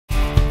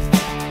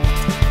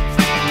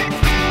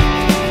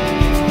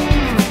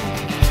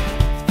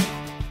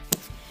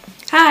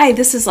Hi,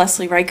 this is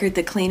Leslie Reichert,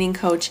 the cleaning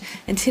coach,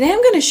 and today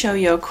I'm going to show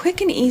you a quick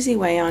and easy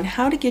way on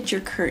how to get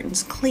your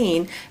curtains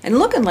clean and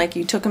looking like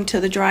you took them to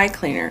the dry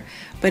cleaner.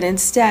 But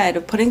instead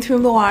of putting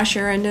through the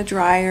washer and the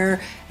dryer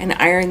and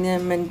ironing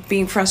them and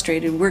being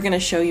frustrated, we're going to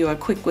show you a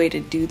quick way to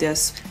do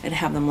this and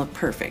have them look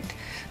perfect.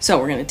 So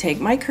we're going to take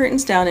my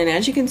curtains down, and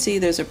as you can see,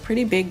 there's a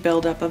pretty big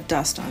buildup of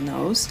dust on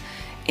those.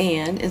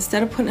 And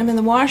instead of putting them in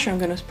the washer, I'm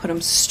going to put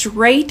them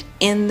straight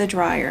in the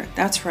dryer.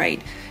 That's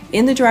right.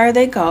 In the dryer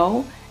they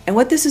go. And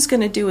what this is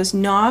going to do is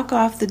knock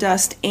off the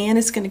dust, and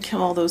it's going to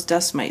kill all those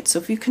dust mites. So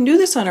if you can do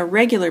this on a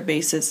regular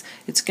basis,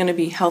 it's going to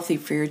be healthy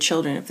for your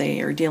children if they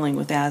are dealing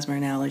with asthma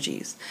and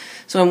allergies.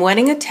 So I'm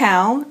wetting a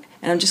towel,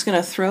 and I'm just going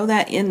to throw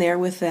that in there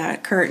with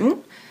that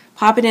curtain.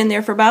 Pop it in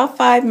there for about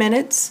 5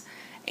 minutes,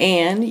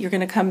 and you're going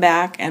to come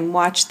back and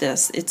watch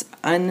this. It's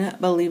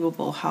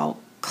unbelievable how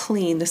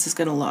clean this is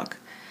going to look.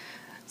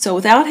 So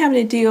without having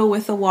to deal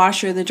with the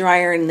washer, the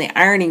dryer, and the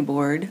ironing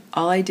board,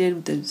 all I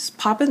did was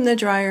pop it in the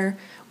dryer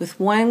with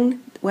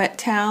one wet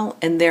towel,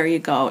 and there you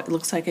go. It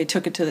looks like I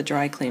took it to the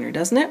dry cleaner,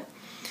 doesn't it?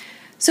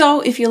 So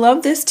if you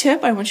love this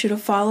tip, I want you to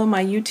follow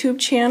my YouTube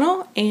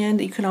channel,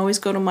 and you can always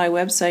go to my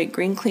website,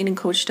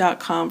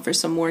 greencleaningcoach.com, for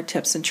some more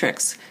tips and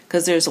tricks,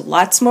 because there's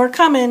lots more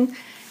coming.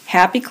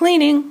 Happy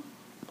cleaning!